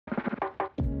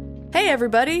Hey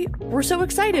everybody! We're so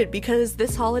excited because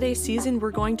this holiday season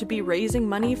we're going to be raising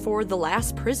money for the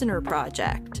Last Prisoner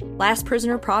Project. Last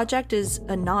Prisoner Project is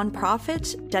a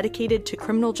nonprofit dedicated to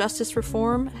criminal justice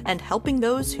reform and helping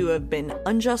those who have been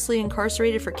unjustly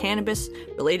incarcerated for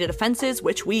cannabis-related offenses,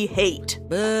 which we hate.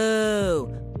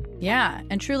 Boo! Yeah,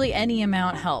 and truly any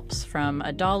amount helps, from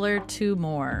 $1 to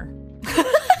more.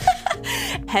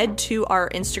 Head to our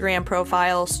Instagram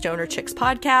profile, Stoner Chicks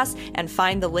Podcast, and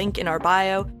find the link in our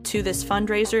bio to this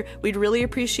fundraiser. We'd really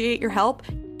appreciate your help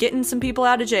getting some people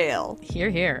out of jail. Hear,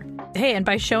 hear. Hey, and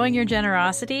by showing your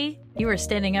generosity, you are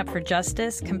standing up for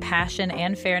justice, compassion,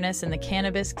 and fairness in the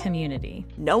cannabis community.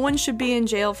 No one should be in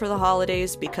jail for the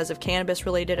holidays because of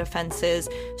cannabis-related offenses.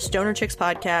 Stoner Chicks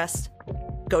Podcast.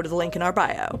 Go to the link in our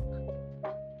bio.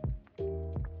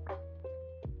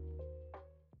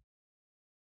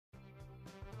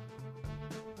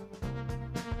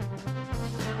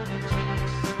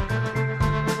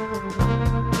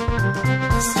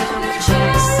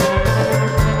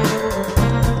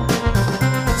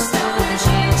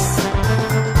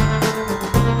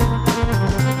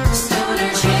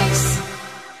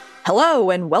 Hello,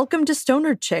 and welcome to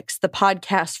Stoner Chicks, the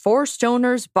podcast for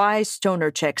stoners by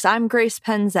stoner chicks. I'm Grace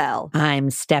Penzel. I'm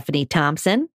Stephanie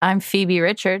Thompson. I'm Phoebe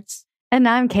Richards. And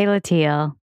I'm Kayla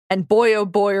Teal. And boy, oh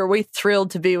boy, are we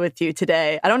thrilled to be with you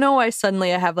today. I don't know why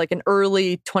suddenly I have like an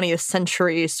early 20th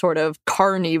century sort of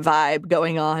carny vibe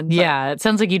going on. But... Yeah, it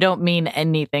sounds like you don't mean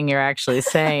anything you're actually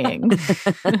saying.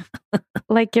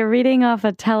 Like you're reading off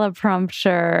a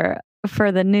teleprompter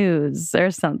for the news or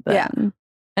something. Yeah.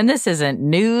 And this isn't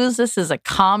news. This is a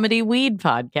comedy weed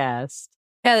podcast.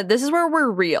 Yeah, this is where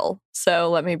we're real. So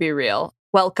let me be real.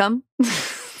 Welcome.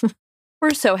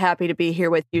 We're so happy to be here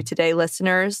with you today,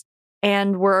 listeners.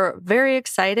 And we're very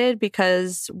excited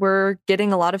because we're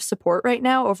getting a lot of support right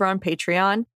now over on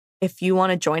Patreon. If you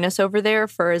want to join us over there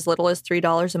for as little as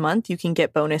 $3 a month, you can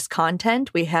get bonus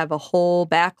content. We have a whole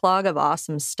backlog of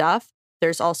awesome stuff.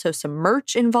 There's also some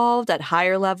merch involved at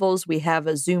higher levels. We have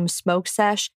a Zoom smoke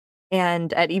sesh.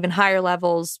 And at even higher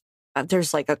levels,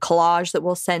 there's like a collage that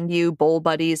we'll send you, bowl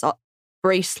buddies,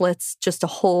 bracelets, just a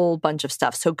whole bunch of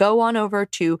stuff. So go on over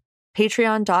to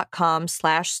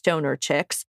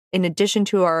patreon.com/stonerchicks. In addition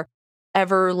to our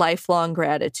ever lifelong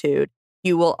gratitude,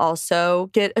 you will also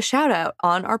get a shout out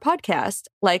on our podcast.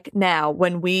 Like now,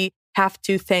 when we have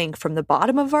to thank from the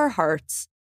bottom of our hearts,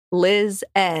 Liz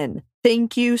N.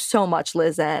 Thank you so much,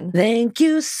 Liz N. Thank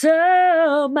you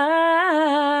so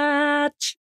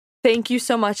much. Thank you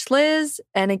so much, Liz.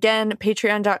 And again,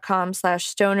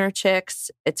 patreon.com/stonerchicks.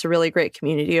 It's a really great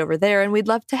community over there, and we'd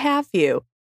love to have you.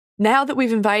 Now that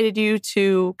we've invited you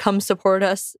to come support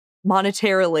us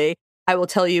monetarily, I will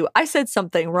tell you, I said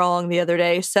something wrong the other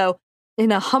day. So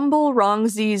in a humble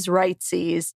wrongsies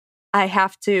rightsies, I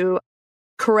have to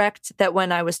correct that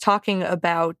when I was talking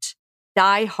about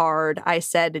Die Hard, I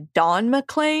said Don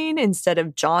McClane instead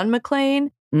of John McClane.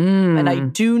 And I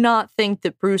do not think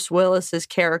that Bruce Willis's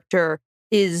character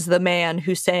is the man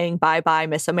who's saying bye-bye,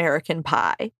 Miss American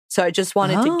Pie. So I just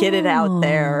wanted to get it out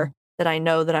there that I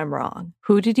know that I'm wrong.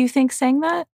 Who did you think sang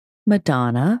that?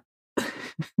 Madonna.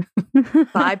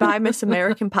 Bye-bye, Miss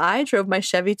American Pie. Drove my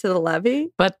Chevy to the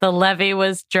levee. But the levee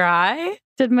was dry?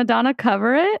 Did Madonna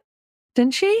cover it?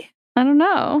 Didn't she? I don't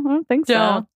know. I don't think so.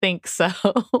 Don't think so.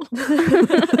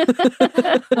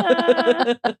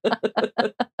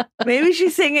 Maybe she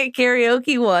sang at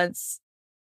karaoke once.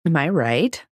 Am I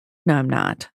right? No, I'm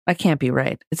not. I can't be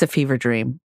right. It's a fever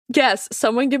dream. Yes,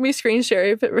 someone give me screen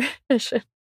share permission.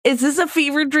 Is this a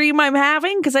fever dream I'm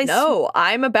having? Because No,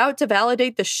 I'm about to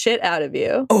validate the shit out of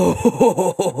you.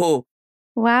 Oh.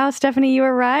 Wow, Stephanie, you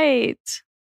were right.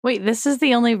 Wait, this is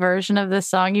the only version of this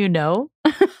song you know?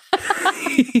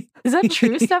 Is that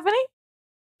true, Stephanie?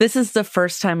 This is the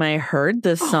first time I heard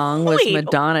this song was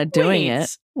Madonna doing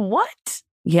it. What?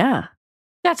 Yeah.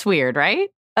 That's weird, right?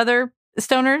 Other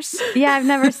stoners? Yeah, I've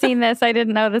never seen this. I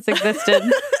didn't know this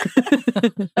existed.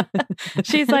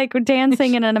 She's like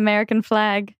dancing in an American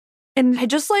flag. And I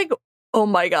just like, oh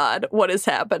my God, what is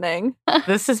happening?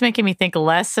 This is making me think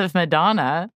less of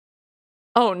Madonna.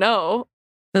 Oh no.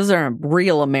 Those are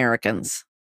real Americans.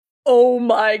 Oh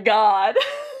my God.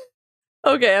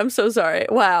 Okay, I'm so sorry.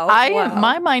 Wow.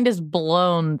 My mind is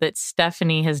blown that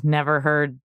Stephanie has never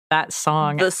heard that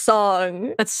song. The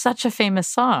song. That's such a famous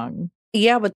song.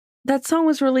 Yeah, but that song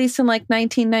was released in like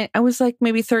 1990. I was like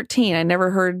maybe 13. I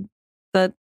never heard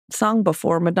that song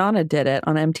before Madonna did it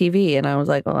on MTV. And I was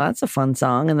like, well, that's a fun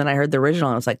song. And then I heard the original.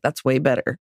 And I was like, that's way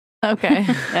better. Okay.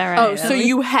 All right. Oh, so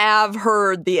you have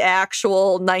heard the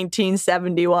actual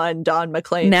 1971 Don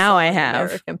McLean Now song, I have.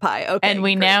 American Pie. Okay, And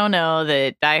we great. now know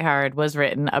that Die Hard was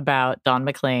written about Don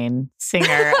McLean,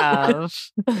 singer of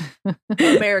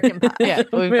American Pie. Yeah,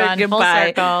 we've American gone full Pie.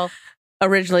 circle.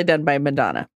 Originally done by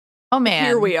Madonna. Oh man.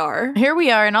 Here we are. Here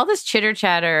we are. And all this chitter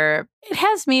chatter, it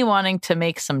has me wanting to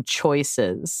make some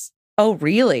choices. Oh,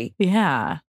 really?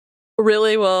 Yeah.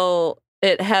 Really? Well,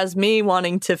 it has me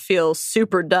wanting to feel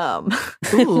super dumb.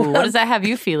 Ooh, what does that have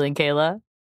you feeling, Kayla?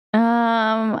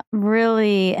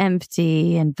 Really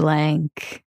empty and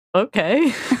blank.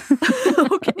 Okay.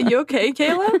 Okay, you okay,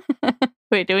 Kayla?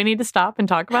 Wait, do we need to stop and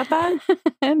talk about that?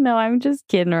 No, I'm just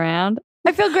kidding around.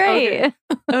 I feel great.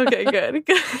 Okay, good.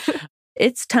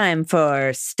 It's time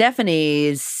for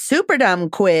Stephanie's Super Dumb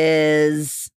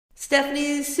Quiz.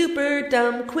 Stephanie's Super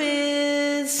Dumb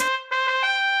Quiz.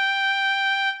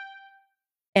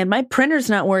 And my printer's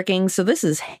not working, so this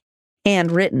is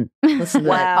handwritten. Listen to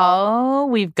that. Oh,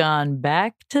 we've gone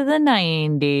back to the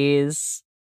 90s.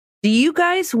 Do you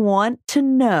guys want to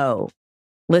know,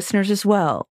 listeners as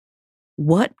well,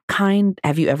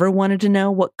 have you ever wanted to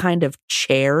know what kind of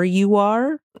chair you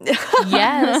are?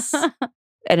 Yes.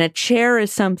 And a chair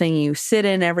is something you sit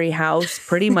in. Every house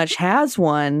pretty much has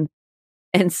one.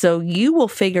 And so you will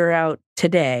figure out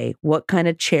today what kind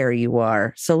of chair you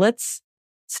are. So let's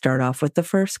start off with the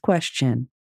first question.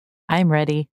 I'm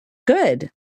ready. Good.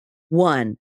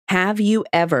 1. Have you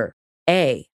ever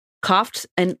A, coughed,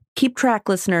 and keep track,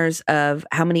 listeners, of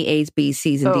how many A's, B's,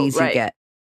 C's, and D's you get.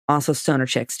 Also, Stoner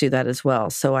Chicks do that as well,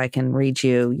 so I can read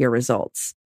you your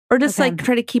results. Or just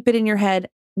try to keep it in your head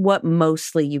what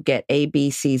mostly you get, A, B,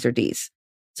 C's, or D's.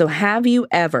 So have you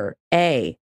ever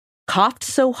A, coughed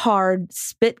so hard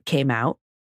spit came out?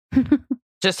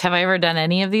 Just have I ever done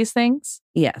any of these things?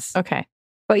 Yes. Okay.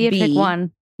 But you B, pick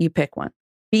one. You pick one.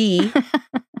 B,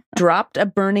 dropped a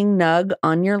burning nug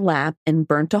on your lap and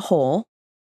burnt a hole.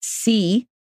 C,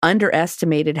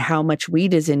 underestimated how much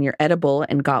weed is in your edible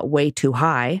and got way too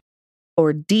high.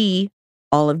 Or D,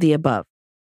 all of the above.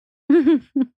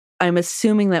 I'm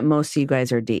assuming that most of you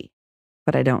guys are D,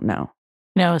 but I don't know.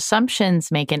 No,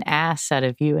 assumptions make an ass out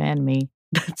of you and me.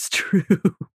 That's true.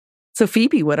 So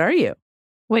Phoebe, what are you?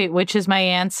 Wait, which is my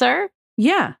answer?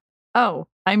 Yeah, Oh,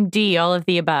 I'm D, all of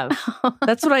the above.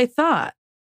 that's what I thought.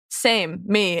 Same,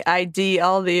 me. I D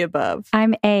all the above.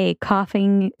 I'm A,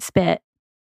 coughing spit.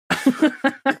 So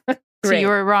Great. you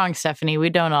were wrong, Stephanie. We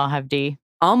don't all have D.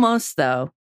 Almost,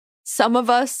 though. Some of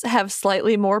us have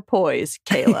slightly more poise,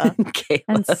 Kayla. Kayla.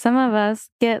 And some of us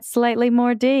get slightly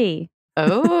more D.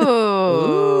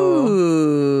 Oh.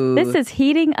 Ooh. This is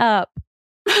heating up.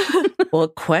 Well,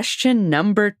 question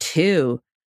number 2.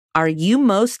 Are you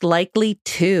most likely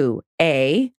to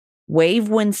A, wave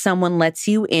when someone lets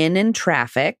you in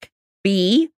traffic?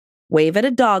 B, wave at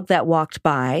a dog that walked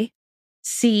by?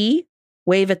 C,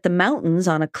 wave at the mountains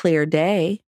on a clear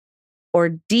day? Or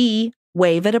D,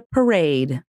 wave at a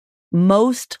parade?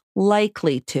 Most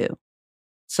likely to.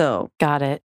 So, Got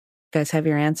it. guys have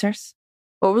your answers?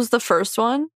 What was the first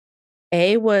one?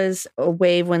 A was a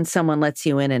wave when someone lets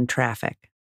you in traffic.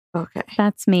 Okay.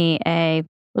 That's me, A.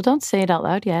 Well, don't say it out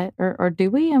loud yet. Or do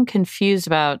we? I'm confused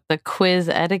about the quiz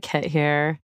etiquette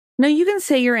here. No, you can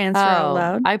say your answer out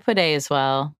loud. I put A as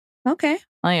well. Okay.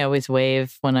 I always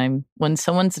wave when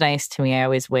someone's nice to me, I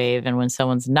always wave. And when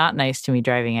someone's not nice to me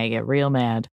driving, I get real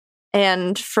mad.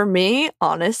 And for me,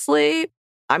 honestly,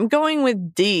 I'm going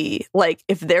with D. Like,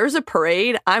 if there's a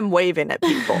parade, I'm waving at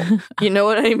people. You know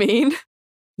what I mean?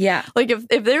 Yeah. Like,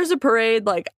 if there's a parade,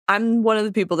 like, I'm one of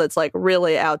the people that's like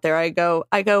really out there. I go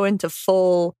into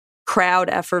full crowd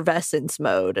effervescence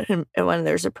mode and when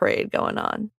there's a parade going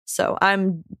on. So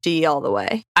I'm D all the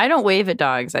way. I don't wave at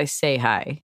dogs. I say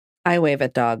hi. I wave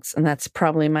at dogs, and that's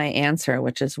probably my answer,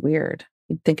 which is weird.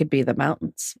 You'd think it'd be the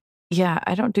mountains. Yeah,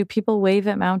 I don't. Do people wave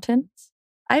at mountains?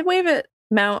 I wave at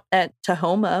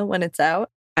Tahoma when it's out.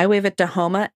 I wave at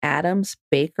Tahoma, Adams,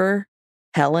 Baker,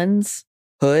 Helens,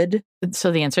 Hood.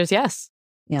 So the answer is yes.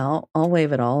 Yeah, I'll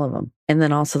wave at all of them. And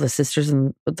then also the sisters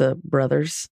and the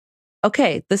brothers.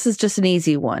 Okay, this is just an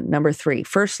easy one. Number 3,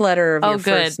 first letter of your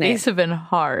first name. These have been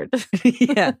hard.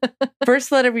 Yeah.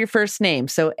 First letter of your first name.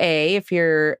 So A, if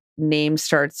your name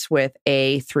starts with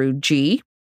A through G.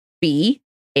 B,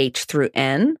 H through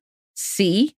N.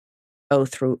 C, O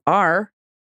through R.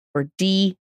 Or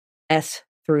D, S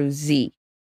through Z.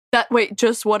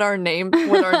 Just what our names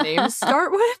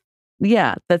start with?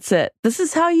 Yeah, that's it. This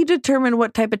is how you determine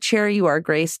what type of chair you are,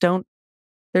 Grace.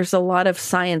 There's a lot of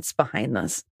science behind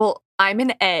this. Well, I'm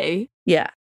an A. Yeah.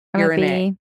 I'm You're a an B.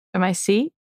 A. Am I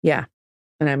C? Yeah.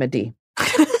 And I'm a D.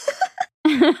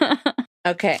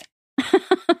 Okay.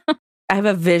 I have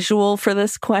a visual for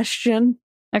this question,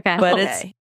 Okay.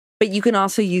 but you can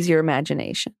also use your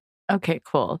imagination. Okay,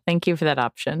 cool. Thank you for that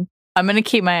option. I'm going to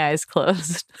keep my eyes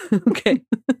closed. Okay.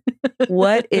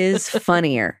 What is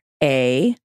funnier?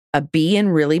 A bee in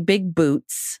really big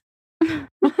boots.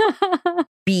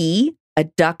 B, a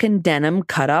duck in denim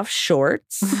cutoff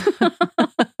shorts.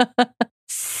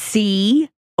 C,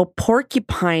 a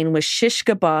porcupine with shish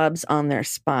kebabs on their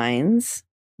spines.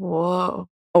 Whoa.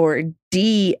 Or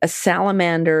D, a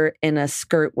salamander in a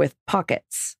skirt with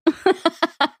pockets.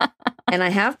 And I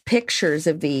have pictures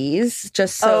of these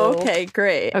just so. Okay,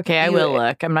 great. Okay, I will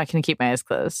look. I'm not going to keep my eyes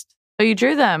closed. Oh, you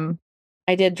drew them.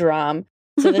 I did draw them.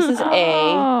 So this is A.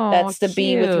 Oh, That's the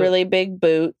bee with cute. really big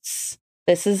boots.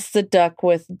 This is the duck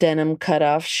with denim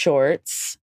cutoff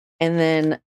shorts. And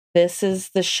then this is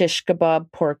the shish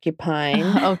kebab porcupine.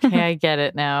 Okay, I get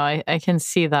it now. I can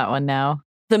see that one now.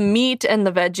 The meat and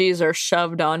the veggies are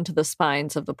shoved onto the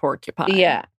spines of the porcupine.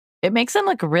 Yeah. It makes them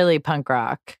look really punk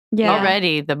rock. Yeah.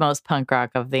 Already the most punk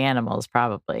rock of the animals,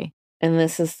 probably. And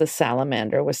this is the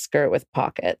salamander with skirt with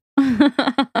pocket.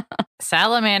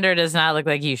 Salamander does not look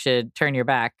like you should turn your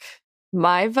back.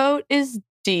 My vote is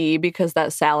D because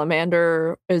that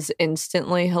salamander is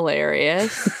instantly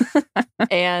hilarious.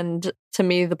 And to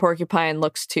me, the porcupine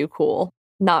looks too cool.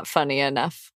 Not funny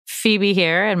enough. Phoebe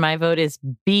here, and my vote is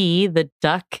B, the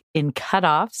duck in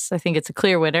cutoffs. I think it's a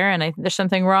clear winner, and there's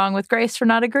something wrong with Grace for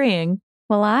not agreeing.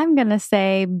 Well, I'm going to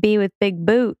say bee with big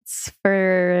boots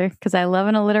because I love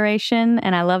an alliteration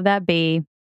and I love that bee.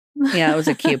 Yeah, it was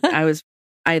a cute. That's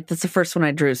the first one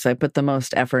I drew, so I put the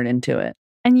most effort into it.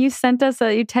 And you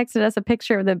texted us a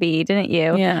picture of the bee, didn't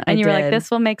you? Yeah, And you were like, did. this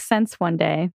will make sense one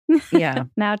day. Yeah.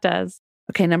 Now it does.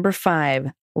 Okay, number 5,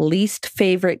 least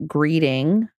favorite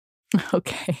greeting.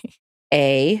 Okay.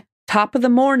 A, top of the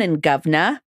morning,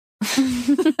 governor.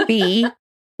 B,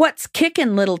 what's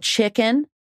kicking, little chicken?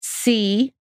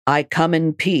 C, I come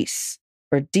in peace.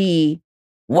 Or D,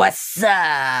 what's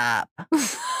up?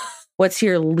 What's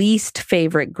your least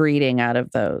favorite greeting out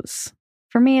of those?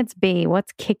 For me, it's B.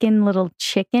 What's kicking, little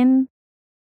chicken?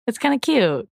 It's kind of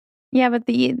cute. Yeah, but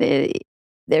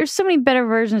there's so many better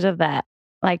versions of that,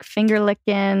 like finger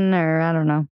licking, or I don't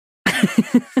know.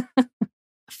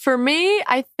 For me,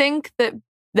 I think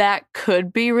that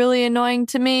could be really annoying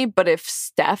to me, but if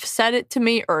Steph said it to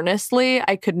me earnestly,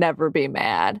 I could never be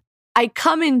mad. I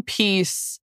come in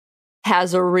peace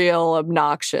has a real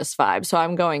obnoxious vibe, so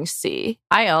I'm going C.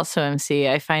 I also am C.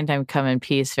 I find I'm come in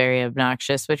peace very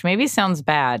obnoxious, which maybe sounds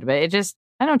bad, but I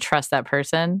don't trust that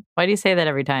person. Why do you say that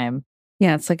every time?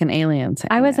 Yeah, it's like an alien saying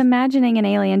I was it. imagining an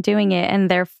alien doing it,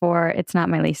 and therefore it's not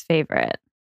my least favorite.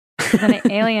 An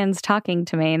alien's talking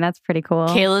to me, and that's pretty cool.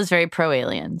 Kayla's very pro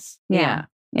aliens. Yeah.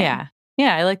 Yeah.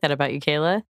 I like that about you,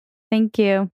 Kayla. Thank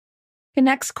you. Okay,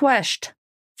 next question.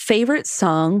 Favorite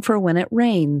song for when it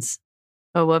rains?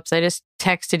 Oh, whoops. I just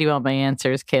texted you all my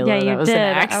answers, Kayla. Yeah, you that was did.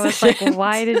 an accident. I was like,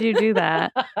 why did you do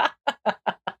that?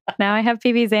 Now I have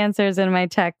Phoebe's answers in my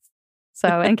text.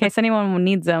 So in case anyone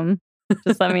needs them,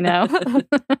 just let me know.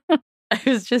 I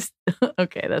was just,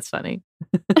 okay, that's funny.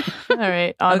 All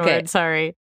right, onward. Okay.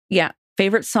 Sorry. Yeah.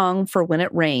 Favorite song for when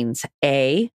it rains?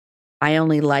 A, I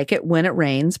Only Like It When It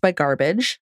Rains by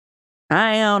Garbage.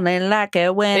 I only like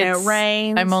it when it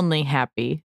rains. I'm only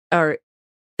happy. Or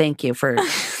thank you for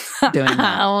doing I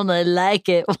that. only like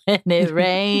it when it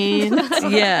rains.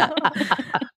 Yeah.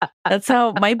 That's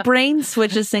how my brain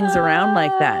switches things around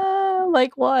like that.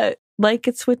 Like what? Like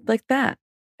it's with like that.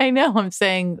 I know. I'm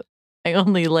saying I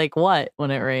only like what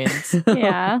when it rains.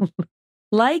 Yeah.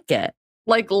 Like it.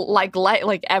 Like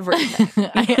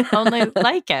everything. I only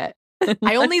like it.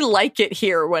 I only like it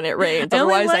here when it rains. I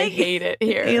only Otherwise, I like hate it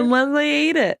here. Unless I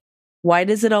hate it. Why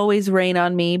Does It Always Rain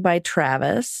on Me by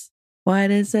Travis. Why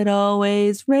does it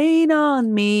always rain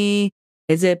on me?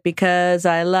 Is it because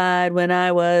I lied when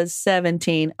I was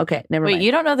 17? Okay, never Wait, mind.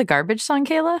 you don't know the Garbage song,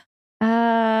 Kayla?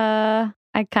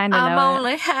 I kind of know. I'm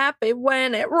only happy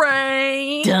when it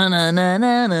rains.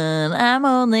 Dun-dun-dun-dun-dun. I'm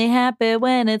only happy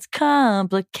when it's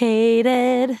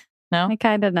complicated. No? I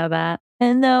kind of know that.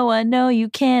 And though I know you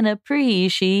can't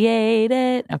appreciate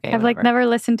it. Okay, I've whatever. never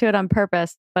listened to it on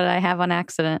purpose, but I have on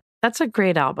accident. That's a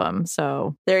great album.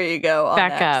 So There you go. On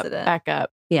back accident.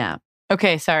 up. Yeah.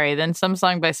 Okay, sorry. Then some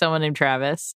song by someone named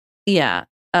Travis. Yeah.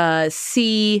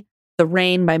 C, The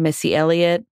Rain by Missy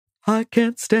Elliott. I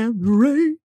can't stand the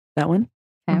rain. That one?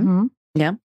 Okay. Mhm.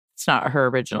 Yeah. It's not her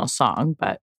original song,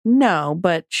 but No,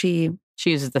 but she,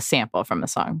 she uses the sample from the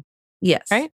song, yes.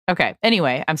 right? Okay.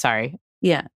 Anyway, I'm sorry.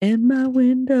 Yeah. In my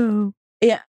window.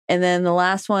 Yeah. And then the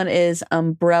last one is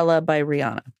Umbrella by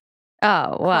Rihanna.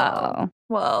 Oh, wow.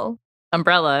 Well,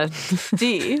 Umbrella.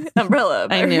 D. Umbrella.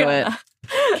 I knew it.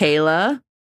 Kayla?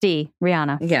 D.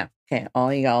 Rihanna. Yeah. Okay.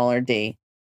 All y'all are D.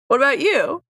 What about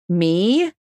you?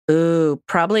 Me? Ooh,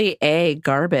 probably A.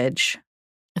 Garbage.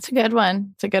 It's a good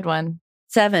one. It's a good one.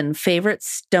 7. Favorite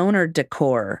stoner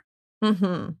decor.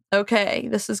 Okay,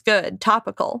 this is good.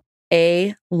 Topical.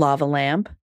 A. Lava lamp.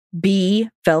 B.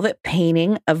 Velvet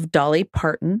painting of Dolly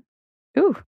Parton.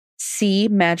 Ooh. C.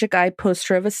 Magic eye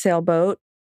poster of a sailboat.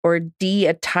 Or D.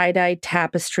 A tie-dye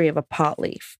tapestry of a pot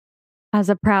leaf. As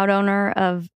a proud owner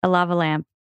of a lava lamp,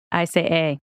 I say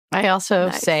A. I also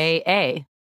Nice. say A.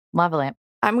 Lava lamp.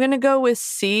 I'm going to go with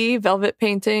C. Velvet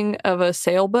painting of a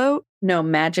sailboat. No,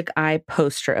 magic eye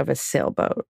poster of a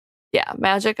sailboat. Yeah,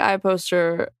 magic eye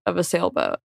poster of a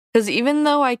sailboat. Because even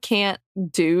though I can't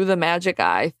do the magic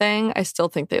eye thing, I still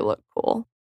think they look cool.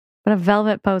 But a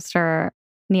velvet poster,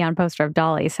 neon poster of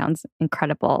Dolly sounds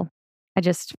incredible.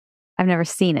 I've never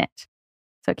seen it.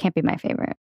 So it can't be my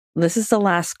favorite. This is the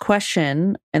last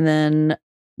question, and then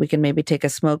we can maybe take a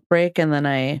smoke break, and then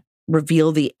I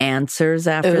reveal the answers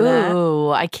after that.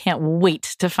 Ooh, I can't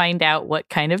wait to find out what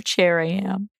kind of chair I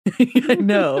am. I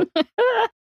know.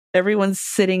 Everyone's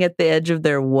sitting at the edge of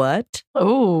their what?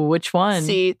 Ooh, which one?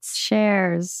 Seats.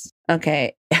 Chairs.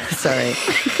 Okay, sorry.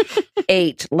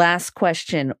 8, last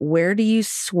question. Where do you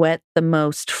sweat the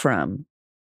most from?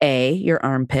 A, your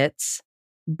armpits.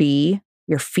 B,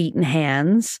 your feet and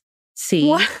hands. C,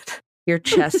 What? your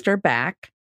chest or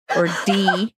back. Or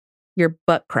D, your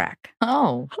butt crack.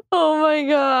 Oh, Oh my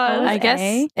God. I guess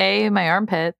A? A, my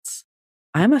armpits.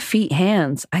 I'm a feet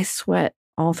hands. I sweat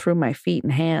all through my feet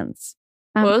and hands.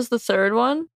 What was the third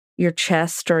one? Your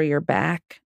chest or your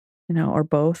back, or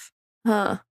both.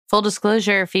 Huh. Full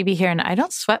disclosure, Phoebe here, and I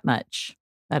don't sweat much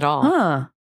at all. Huh.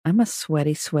 I'm a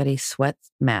sweaty sweat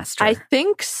master. I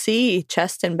think C.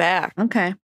 Chest and back.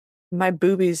 Okay. My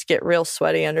boobies get real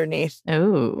sweaty underneath.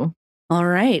 Ooh. All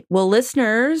right. Well,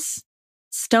 listeners,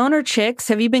 stoner chicks,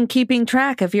 have you been keeping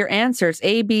track of your answers?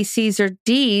 A, B, C's, or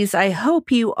D's? I hope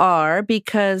you are,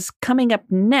 because coming up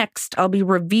next, I'll be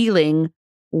revealing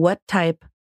what type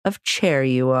of chair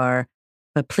you are.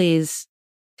 But please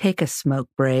take a smoke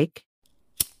break.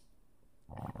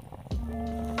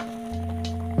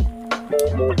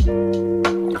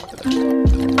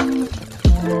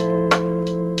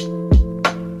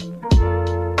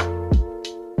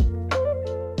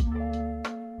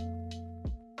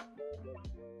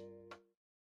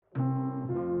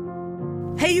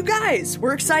 Hey, you guys,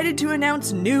 we're excited to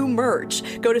announce new merch.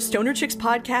 Go to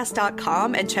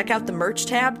stonerchickspodcast.com and check out the merch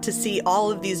tab to see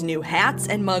all of these new hats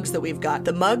and mugs that we've got.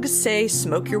 The mugs say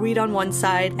smoke your weed on one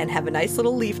side and have a nice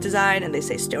little leaf design, and they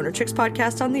say Stoner Chicks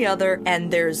Podcast on the other. And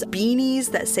there's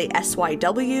beanies that say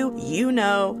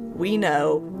SYW. We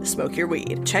know, smoke your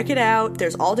weed. Check it out.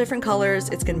 There's all different colors.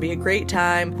 It's going to be a great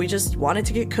time. We just wanted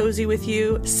to get cozy with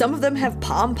you. Some of them have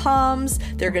pom-poms.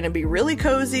 They're going to be really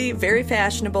cozy, very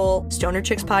fashionable.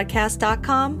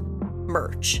 stonerchickspodcast.com,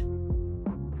 merch.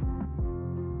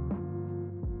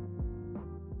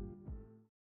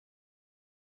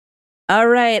 All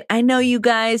right. I know you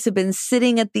guys have been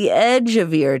sitting at the edge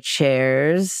of your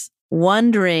chairs,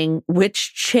 wondering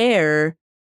which chair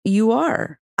you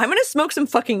are. I'm going to smoke some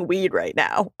fucking weed right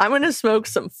now. I'm going to smoke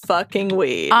some fucking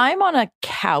weed. I'm on a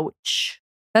couch.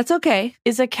 That's okay.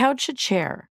 Is a couch a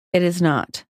chair? It is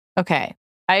not. Okay,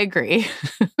 I agree.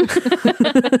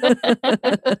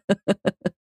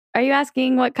 Are you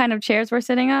asking what kind of chairs we're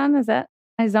sitting on? Is that?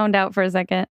 I zoned out for a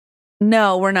second.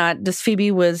 No, we're not. Just Phoebe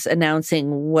was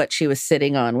announcing what she was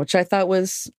sitting on, which I thought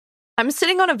was, I'm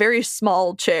sitting on a very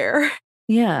small chair.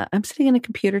 yeah, I'm sitting in a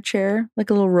computer chair, like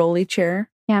a little rolly chair.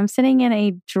 Yeah, I'm sitting in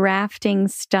a drafting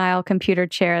style computer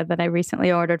chair that I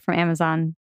recently ordered from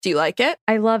Amazon. Do you like it?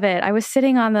 I love it. I was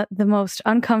sitting on the most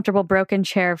uncomfortable broken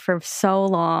chair for so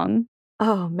long.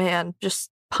 Oh man,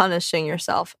 just punishing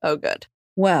yourself. Oh, good.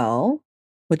 Well,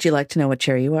 would you like to know what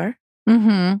chair you are?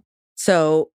 Mm-hmm.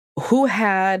 So who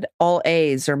had all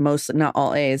A's or most, not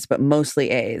all A's, but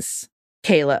mostly A's?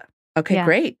 Kayla. Okay, Yeah.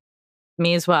 great.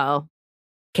 Me as well.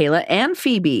 Kayla and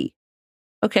Phoebe.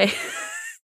 Okay.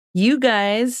 You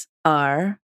guys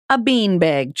are a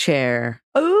beanbag chair.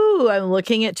 Oh, I'm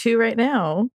looking at 2 right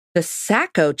now. The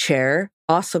Sacco chair,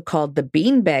 also called the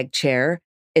beanbag chair,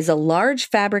 is a large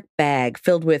fabric bag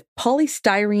filled with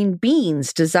polystyrene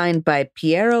beans designed by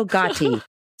Piero Gatti,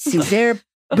 Cesare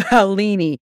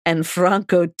Paolini, and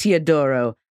Franco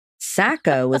Teodoro.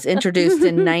 Sacco was introduced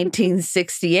in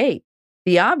 1968.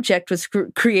 The object was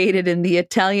created in the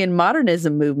Italian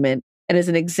modernism movement and is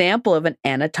an example of an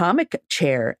anatomic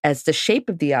chair, as the shape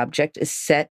of the object is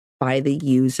set by the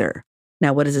user.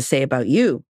 Now, what does it say about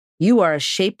you? You are a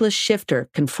shapeless shifter,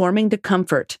 conforming to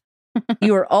comfort.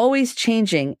 You are always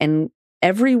changing, and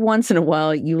every once in a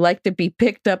while, you like to be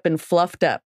picked up and fluffed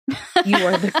up.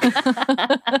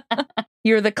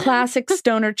 You're the classic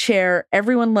stoner chair.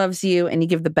 Everyone loves you, and you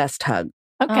give the best hug.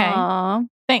 Okay. Aw,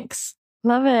 Thanks.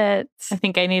 love it. I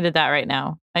think I needed that right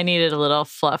now. I needed a little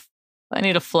fluff. I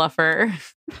need a fluffer.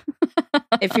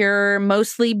 If you're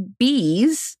mostly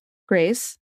bees,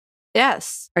 Grace,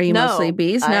 Yes. are you No, mostly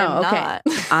bees? I No, am okay. not.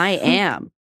 I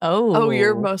am. Oh. Oh,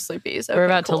 you're mostly bees. We're Okay,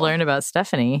 about to cool. learn about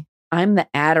Stephanie. I'm the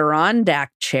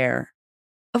Adirondack chair.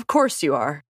 Of course you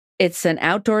are. It's an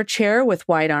outdoor chair with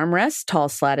wide armrests, tall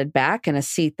slatted back, and a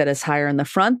seat that is higher in the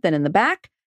front than in the back.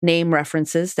 Name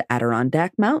references the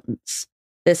Adirondack Mountains.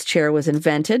 This chair was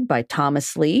invented by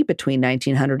Thomas Lee between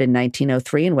 1900 and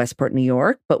 1903 in Westport, New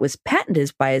York, but was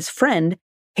patented by his friend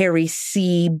Harry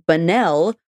C.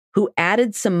 Bunnell, who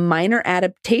added some minor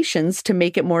adaptations to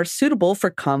make it more suitable for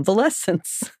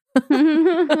convalescence.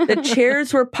 The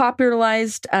chairs were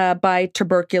popularized by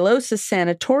tuberculosis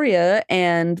sanatoria,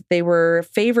 and they were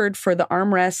favored for the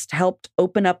armrest helped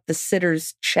open up the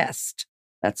sitter's chest.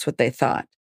 That's what they thought.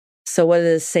 So what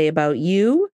does it say about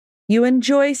you? You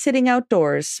enjoy sitting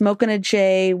outdoors, smoking a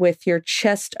J with your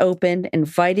chest open,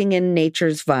 inviting in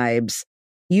nature's vibes.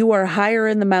 You are higher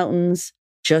in the mountains,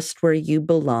 just where you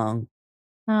belong.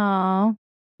 Oh,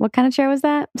 what kind of chair was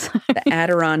that? The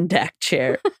Adirondack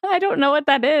chair. I don't know what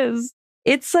that is.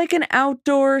 It's like an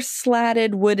outdoor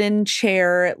slatted wooden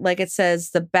chair. Like it says,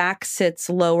 the back sits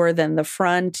lower than the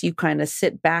front. You kind of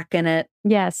sit back in it.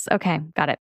 Yes. Okay. Got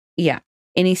it. Yeah.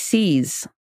 Any C's?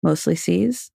 Mostly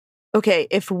C's? Okay,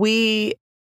 if we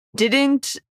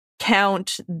didn't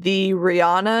count the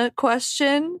Rihanna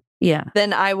question, Yeah.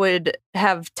 then I would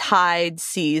have tied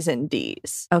C's and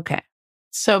D's. Okay.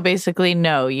 So basically,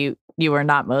 no, you are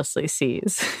not mostly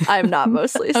C's. I'm not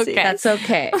mostly C's. Okay. That's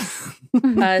okay.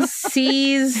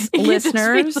 C's You just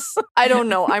listeners. I don't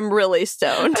know. I'm really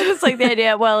stoned. It's like the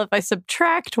idea, well, if I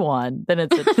subtract one, then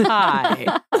it's a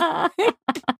tie.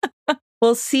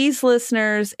 Well, C's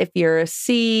listeners, if you're a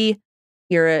C,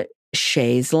 you're a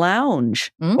chaise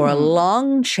lounge or a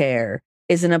long chair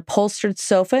is an upholstered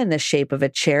sofa in the shape of a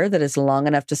chair that is long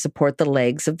enough to support the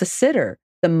legs of the sitter.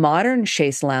 The modern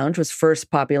chaise lounge was first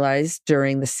popularized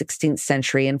during the 16th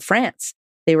century in France.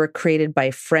 They were created by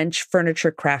French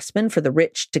furniture craftsmen for the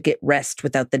rich to get rest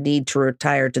without the need to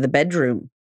retire to the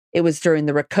bedroom. It was during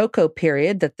the Rococo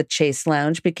period that the chaise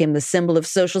lounge became the symbol of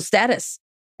social status,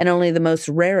 and only the most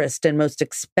rarest and most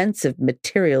expensive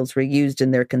materials were used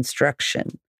in their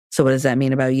construction. So what does that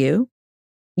mean about you?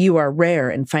 You are rare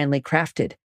and finely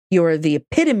crafted. You are the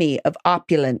epitome of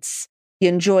opulence. You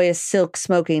enjoy a silk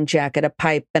smoking jacket, a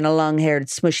pipe, and a long-haired,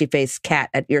 smushy-faced cat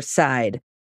at your side.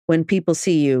 When people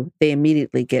see you, they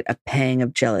immediately get a pang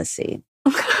of jealousy.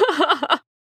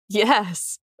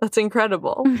 Yes, that's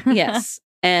incredible. Yes.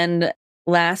 And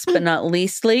last but not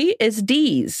leastly is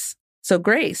D's. So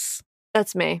Grace,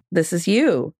 That's me. this is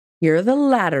you. You're the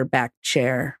ladder back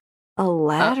chair. A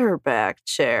ladder back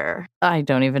chair. I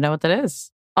don't even know what that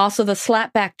is. Also the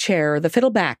slat back chair or the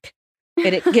fiddleback.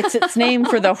 It gets its name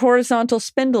for the horizontal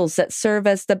spindles that serve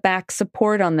as the back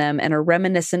support on them and are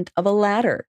reminiscent of a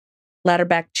ladder.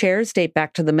 Ladderback chairs date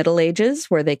back to the Middle Ages,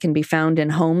 where they can be found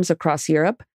in homes across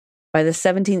Europe. By the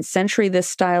 17th century, this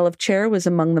style of chair was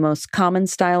among the most common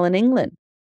style in England,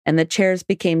 and the chairs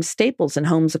became staples in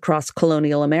homes across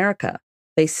colonial America.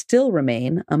 They still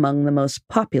remain among the most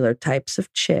popular types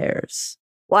of chairs.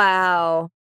 Wow.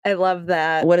 I love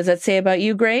that. What does that say about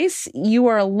you, Grace? You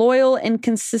are a loyal and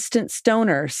consistent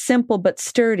stoner, simple but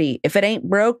sturdy. If it ain't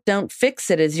broke, don't fix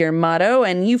it is your motto,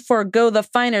 and you forego the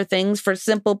finer things for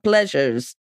simple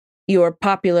pleasures. You are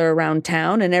popular around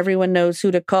town, and everyone knows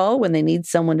who to call when they need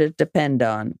someone to depend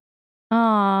on.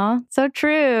 Aw, so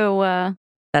true.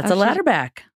 That's Oh, a ladder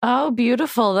back. Oh,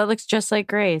 beautiful. That looks just like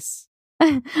Grace.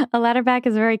 A ladder back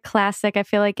is very classic. I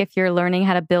feel like if you're learning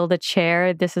how to build a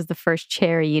chair, this is the first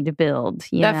chair you'd build.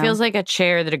 That feels like a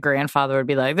chair that a grandfather would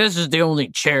be like, this is the only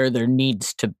chair there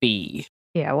needs to be.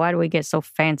 Yeah, why do we get so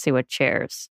fancy with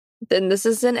chairs? Then this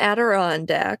is an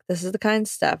Adirondack. This is the kind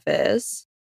Steph is.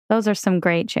 Those are some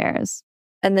great chairs.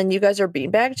 And then you guys are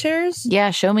beanbag chairs?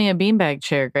 Yeah, show me a beanbag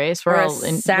chair, Grace. We're Or a all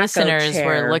sacco listeners. chair.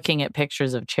 We're looking at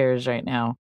pictures of chairs right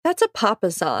now. That's a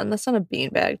papasan. That's not a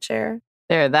beanbag chair.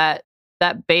 There, that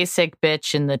basic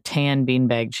bitch in the tan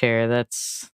beanbag chair.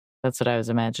 That's what I was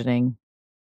imagining.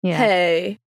 Yeah.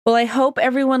 Hey. Well, I hope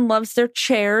everyone loves their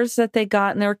chairs that they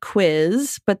got in their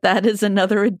quiz, but that is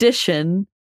another edition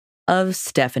of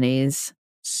Stephanie's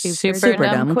Super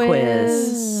dumb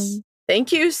quiz.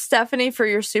 Thank you, Stephanie, for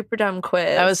your super dumb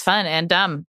quiz. That was fun and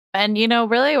dumb. And,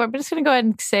 really, we're just going to go ahead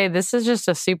and say this is just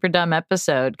a super dumb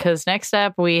episode because next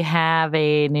up we have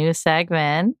a new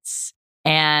segment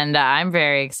and I'm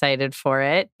very excited for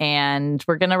it. And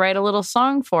we're going to write a little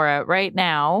song for it right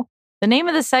now. The name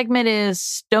of the segment is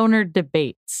Stoner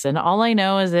Debates. And all I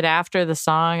know is that after the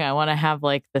song, I want to have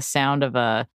like the sound of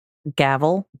a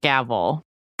Gavel.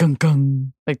 Gung,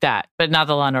 gung, like that, but not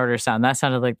the Law and Order sound. That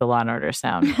sounded like the Law and Order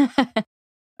sound.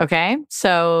 Okay.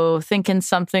 So thinking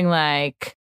something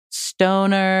like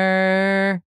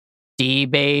Stoner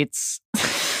Debates.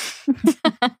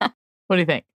 What do you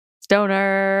think?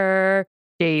 Stoner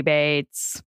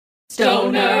Debates.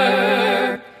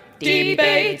 Stoner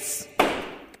Debates.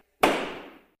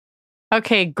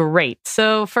 Okay, great.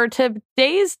 So for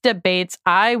today's debates,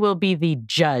 I will be the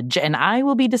judge and I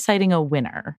will be deciding a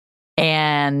winner.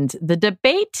 And the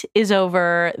debate is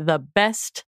over the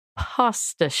best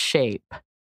pasta shape.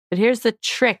 But here's the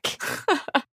trick.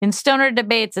 In stoner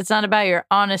debates, it's not about your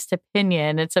honest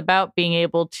opinion. It's about being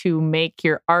able to make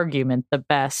your argument the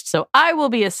best. So I will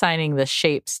be assigning the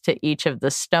shapes to each of the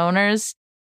stoners.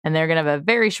 And they're going to have a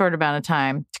very short amount of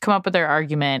time to come up with their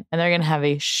argument. And they're going to have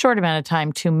a short amount of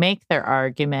time to make their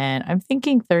argument. I'm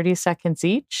thinking 30 seconds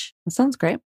each. That sounds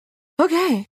great.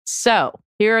 Okay. So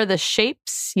here are the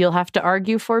shapes you'll have to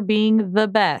argue for being the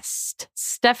best.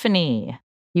 Stephanie,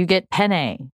 you get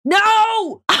penne.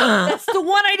 No! That's the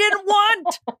one I didn't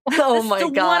want. Oh That's my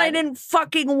the God. one I didn't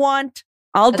fucking want.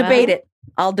 I'll debate it.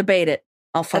 I'll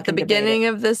fucking At the beginning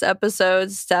of this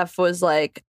episode, Steph was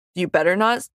like, you better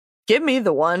not give me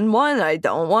the one I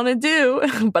don't want to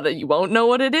do, but you won't know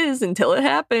what it is until it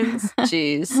happens.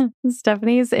 Jeez.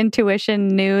 Stephanie's intuition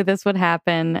knew this would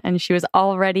happen, and she was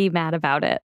already mad about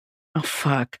it. Oh,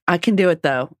 fuck. I can do it,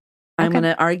 though. I'm Okay. going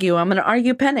to argue. I'm going to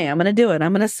argue penne. I'm going to do it.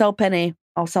 I'm going to sell penne.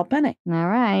 I'll sell penne. All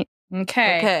right.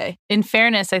 Okay. In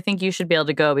fairness, I think you should be able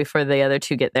to go before the other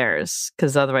two get theirs,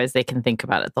 because otherwise they can think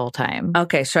about it the whole time.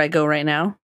 Okay, should I go right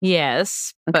now?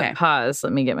 Yes. Okay. But pause.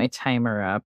 Let me get my timer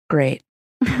up. Great.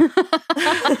 All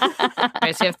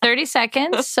right, so you have 30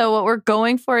 seconds. So what we're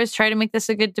going for is try to make this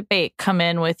a good debate. Come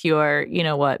in with your,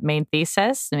 main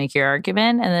thesis, make your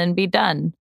argument, and then be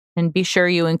done. And be sure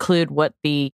you include what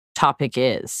the topic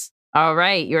is. All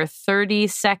right, your 30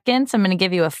 seconds. I'm going to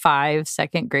give you a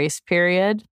 5-second grace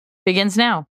period. Begins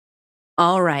now.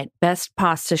 All right, best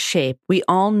pasta shape. We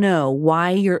all know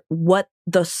what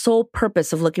the sole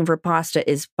purpose of looking for pasta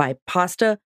is by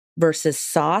pasta versus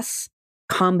sauce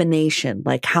combination,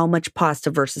 like how much pasta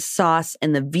versus sauce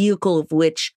and the vehicle of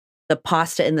which the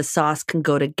pasta and the sauce can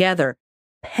go together.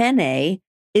 Penne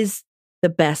is the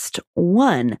best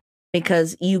one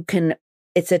because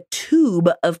it's a tube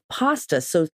of pasta.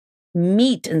 So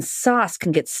meat and sauce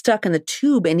can get stuck in the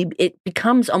tube and it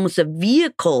becomes almost a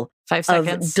vehicle 5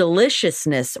 seconds. of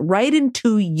deliciousness right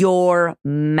into your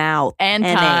mouth. And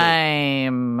Penne.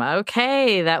 time.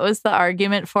 Okay, that was the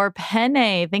argument for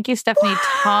penne. Thank you, Stephanie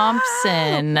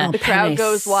Thompson. Oh, The crowd penne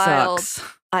goes wild. sucks.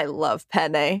 I love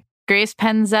penne. Grace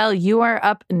Penzel, you are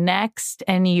up next,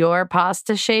 and your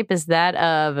pasta shape is that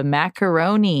of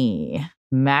macaroni.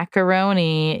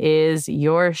 Macaroni is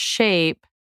your shape,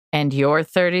 and your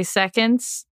 30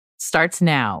 seconds starts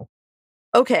now.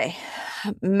 Okay.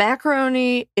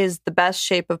 Macaroni is the best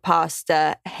shape of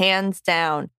pasta, hands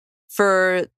down,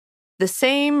 for the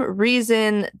same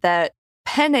reason that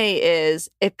penne is,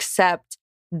 except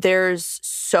there's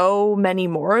so many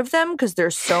more of them because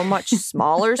they're so much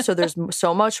smaller. So there's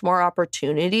so much more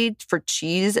opportunity for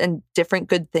cheese and different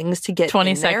good things to get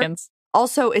 20 in there. seconds.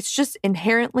 Also, it's just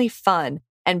inherently fun.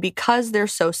 And because they're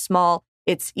so small,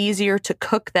 it's easier to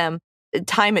cook them,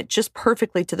 time it just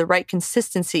perfectly to the right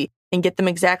consistency and get them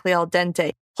exactly al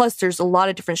dente. Plus, there's a lot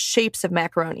of different shapes of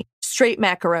macaroni. Straight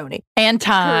macaroni. And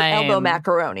time. Elbow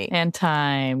macaroni. And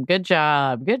time. Good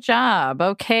job. Good job.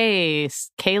 Okay,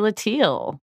 Kayla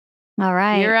Teal, All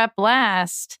right. you're up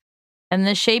last. And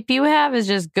the shape you have is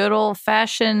just good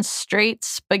old-fashioned straight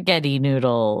spaghetti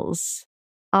noodles.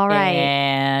 All right.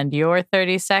 And your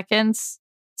 30 seconds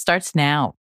starts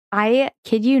now. I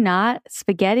kid you not,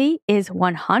 spaghetti is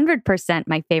 100%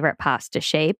 my favorite pasta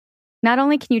shape. Not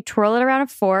only can you twirl it around a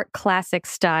fork, classic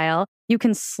style, you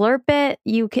can slurp it.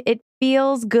 It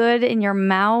feels good in your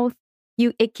mouth.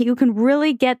 You can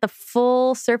really get the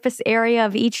full surface area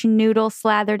of each noodle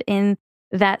slathered in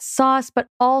that sauce. But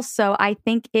also, I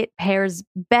think it pairs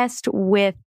best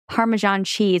with Parmesan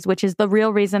cheese, which is the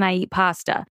real reason I eat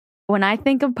pasta. When I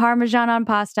think of Parmesan on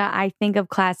pasta, I think of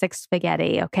classic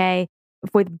spaghetti, okay?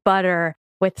 With butter,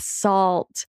 with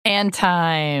salt. And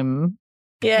time.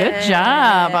 Good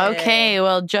job. Okay,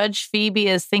 well, Judge Phoebe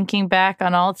is thinking back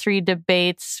on all three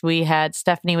debates. We had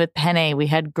Stephanie with penne. We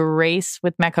had Grace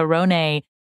with macaroni.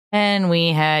 And we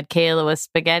had Kayla with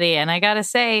spaghetti. And I got to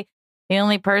say, the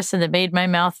only person that made my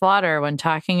mouth water when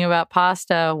talking about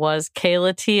pasta was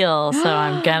Kayla Teal. So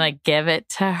I'm going to give it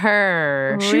to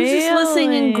her. She was just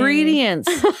listing ingredients.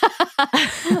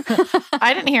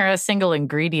 I didn't hear a single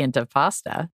ingredient of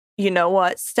pasta. You know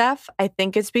what, Steph? I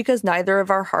think it's because neither of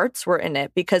our hearts were in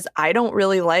it because I don't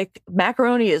really like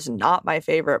macaroni is not my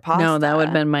favorite pasta. No, that would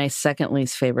have been my second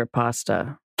least favorite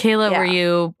pasta. Kayla, were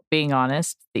you being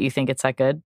honest that you think it's that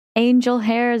good? Angel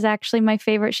hair is actually my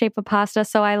favorite shape of pasta.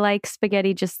 So I like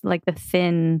spaghetti, just like the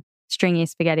thin, stringy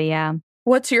spaghetti. Yeah.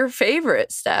 What's your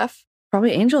favorite, Steph?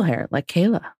 Probably angel hair, like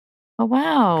Kayla. Oh,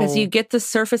 wow. Because you get the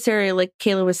surface area, like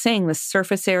Kayla was saying, the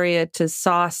surface area to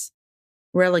sauce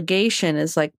relegation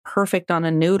is like perfect on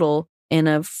a noodle. In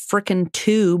a frickin'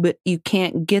 tube, you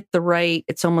can't get the right,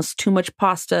 it's almost too much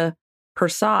pasta per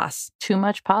sauce. Too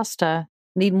much pasta.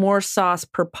 Need more sauce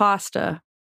per pasta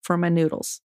for my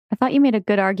noodles. I thought you made a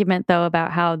good argument, though,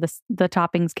 about how the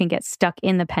toppings can get stuck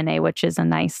in the penne, which is a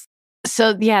nice.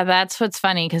 So, yeah, that's what's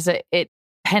funny because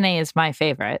penne is my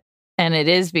favorite. And it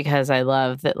is because I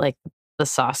love that, like, the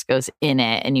sauce goes in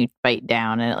it and you bite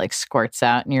down and it, like, squirts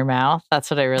out in your mouth.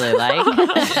 That's what I really like.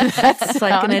 It's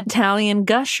like an Italian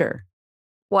gusher.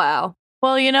 Wow.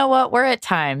 Well, you know what? We're at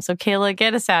time. So, Kayla,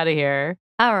 get us out of here.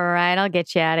 All right, I'll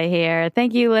get you out of here.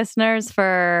 Thank you, listeners,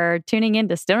 for tuning in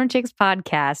to Stoner Chicks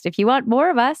Podcast. If you want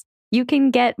more of us, you can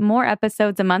get more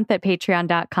episodes a month at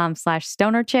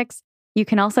patreon.com/stonerchicks. You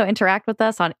can also interact with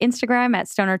us on Instagram at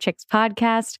Stoner Chicks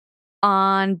Podcast,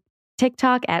 on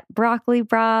TikTok at Broccoli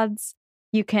Broads.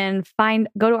 You can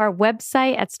go to our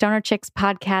website at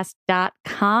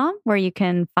stonerchickspodcast.com, where you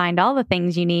can find all the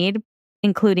things you need,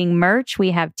 including merch.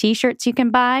 We have t-shirts you can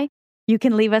buy. You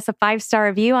can leave us a 5-star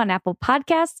review on Apple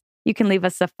Podcasts. You can leave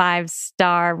us a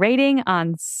 5-star rating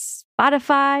on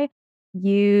Spotify.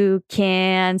 You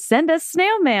can send us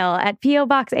snail mail at P.O.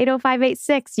 Box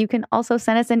 80586. You can also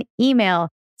send us an email.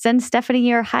 Send Stephanie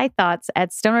your high thoughts at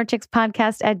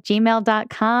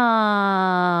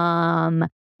stonerchickspodcast@gmail.com.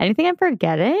 Anything I'm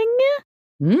forgetting?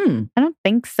 I don't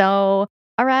think so.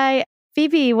 All right.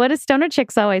 Phoebe, what do Stoner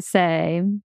Chicks always say?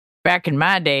 Back in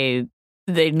my day,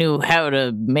 they knew how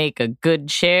to make a good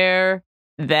chair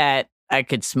that I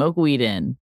could smoke weed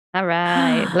in. All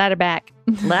right. Ladder back.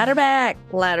 Ladder back.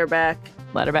 Ladder back.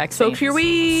 Ladder back. Smoke your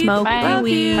weed. Smoke Bye.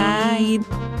 weed. Bye.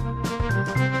 Bye.